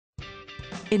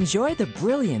Enjoy the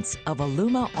brilliance of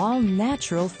Alluma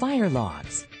all-natural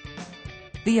Firelogs.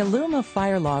 The Alluma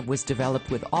Firelog was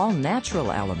developed with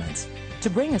all-natural elements to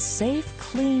bring a safe,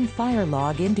 clean fire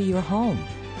log into your home.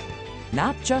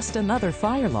 Not just another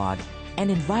fire log,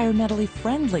 an environmentally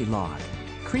friendly log,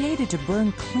 created to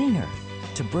burn cleaner,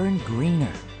 to burn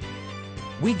greener.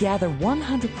 We gather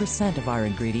 100% of our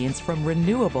ingredients from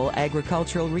renewable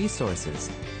agricultural resources.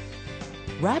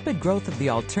 Rapid growth of the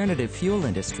alternative fuel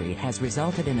industry has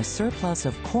resulted in a surplus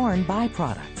of corn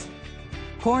byproducts.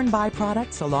 Corn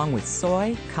byproducts, along with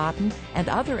soy, cotton, and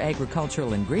other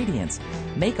agricultural ingredients,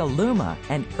 make Alluma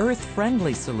an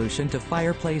earth-friendly solution to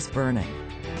fireplace burning.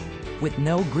 With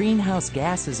no greenhouse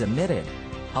gases emitted,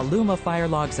 Alluma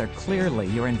Firelogs are clearly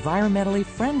your environmentally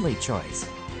friendly choice.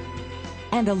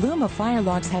 And Alluma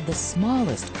Firelogs have the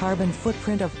smallest carbon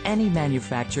footprint of any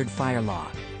manufactured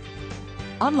firelog.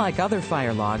 Unlike other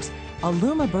firelogs,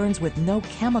 Alluma burns with no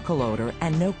chemical odor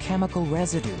and no chemical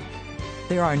residue.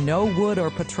 There are no wood or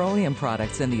petroleum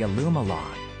products in the Alluma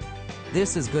log.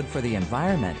 This is good for the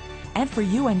environment and for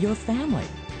you and your family.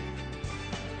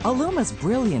 Alluma's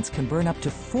brilliance can burn up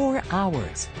to 4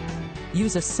 hours.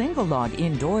 Use a single log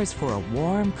indoors for a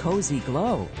warm, cozy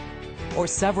glow, or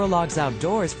several logs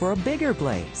outdoors for a bigger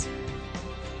blaze.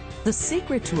 The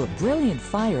secret to a brilliant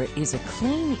fire is a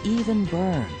clean, even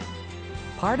burn.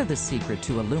 Part of the secret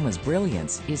to Alluma's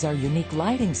brilliance is our unique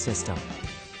lighting system.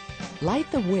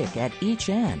 Light the wick at each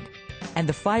end, and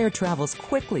the fire travels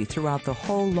quickly throughout the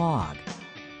whole log,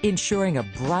 ensuring a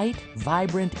bright,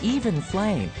 vibrant, even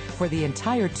flame for the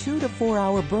entire 2 to 4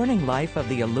 hour burning life of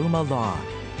the Alluma log.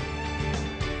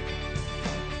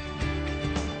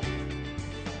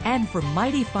 And for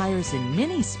mighty fires in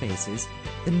mini spaces,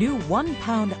 the new 1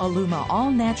 pound Alluma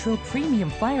all-natural premium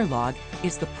fire log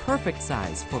is the perfect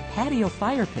size for patio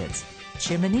fire pits,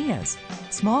 chimeneas,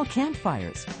 small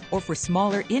campfires, or for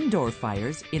smaller indoor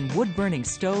fires in wood-burning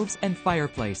stoves and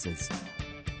fireplaces.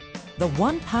 The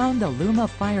 1 pound Alluma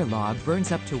fire log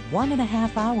burns up to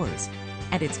 1.5 hours,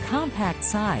 and its compact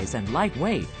size and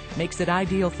lightweight makes it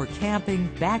ideal for camping,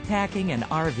 backpacking, and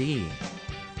RVing.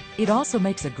 It also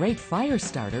makes a great fire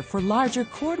starter for larger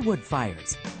cordwood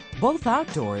fires, both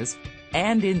outdoors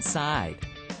and inside.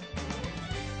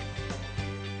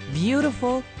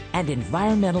 Beautiful and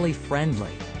environmentally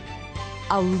friendly.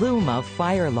 Alluma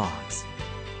Firelogs.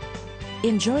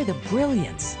 Enjoy the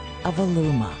brilliance of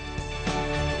Alluma.